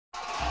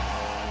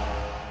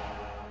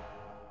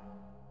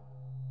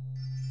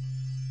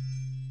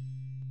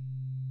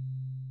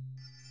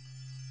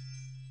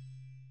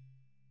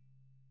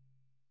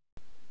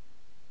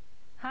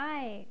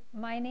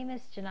My name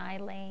is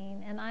Jenai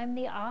Lane, and I'm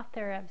the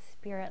author of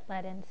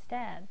Spirit-Led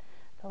Instead,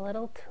 the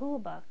little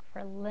toolbook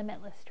for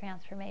limitless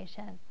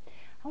transformation.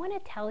 I want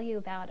to tell you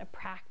about a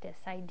practice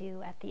I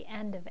do at the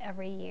end of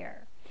every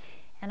year.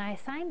 And I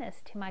assign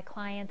this to my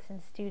clients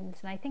and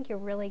students, and I think you're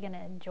really going to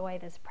enjoy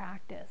this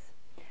practice.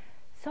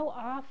 So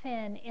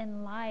often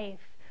in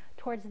life,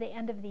 towards the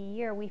end of the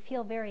year, we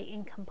feel very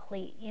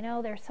incomplete. You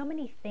know, there's so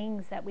many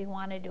things that we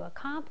wanted to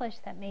accomplish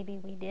that maybe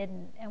we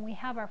didn't, and we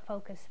have our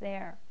focus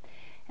there.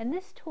 And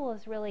this tool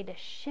is really to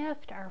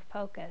shift our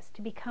focus,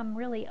 to become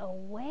really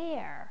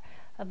aware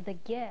of the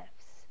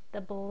gifts,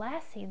 the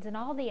blessings, and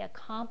all the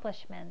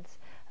accomplishments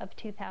of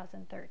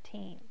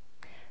 2013.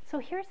 So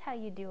here's how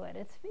you do it.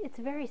 It's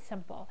very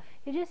simple.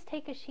 You just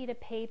take a sheet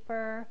of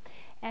paper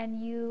and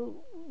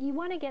you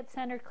want to get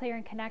centered, clear,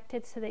 and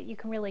connected so that you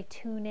can really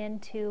tune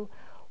into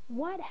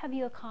what have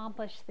you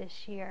accomplished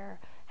this year?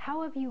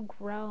 How have you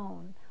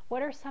grown?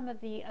 What are some of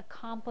the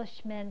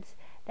accomplishments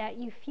that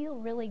you feel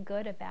really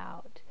good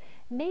about?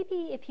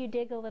 Maybe if you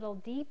dig a little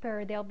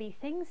deeper, there'll be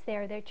things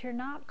there that you're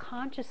not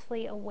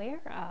consciously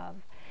aware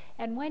of.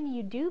 And when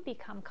you do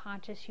become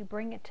conscious, you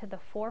bring it to the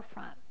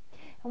forefront.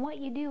 And what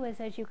you do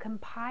is, as you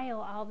compile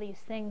all these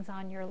things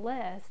on your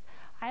list,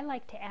 I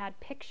like to add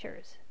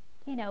pictures.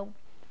 You know,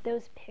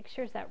 those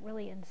pictures that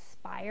really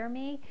inspire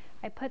me,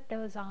 I put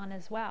those on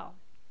as well.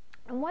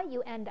 And what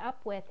you end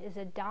up with is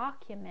a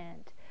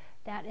document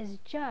that is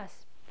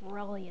just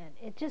brilliant.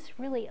 It just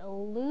really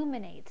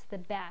illuminates the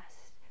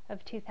best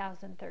of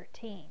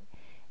 2013.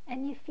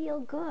 And you feel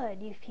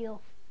good, you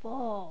feel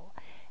full.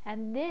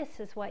 And this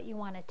is what you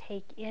want to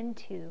take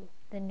into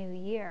the new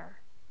year.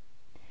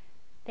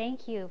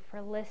 Thank you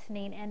for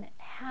listening, and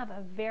have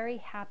a very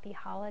happy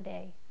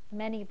holiday.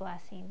 Many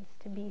blessings.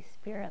 To be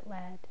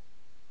Spirit-led.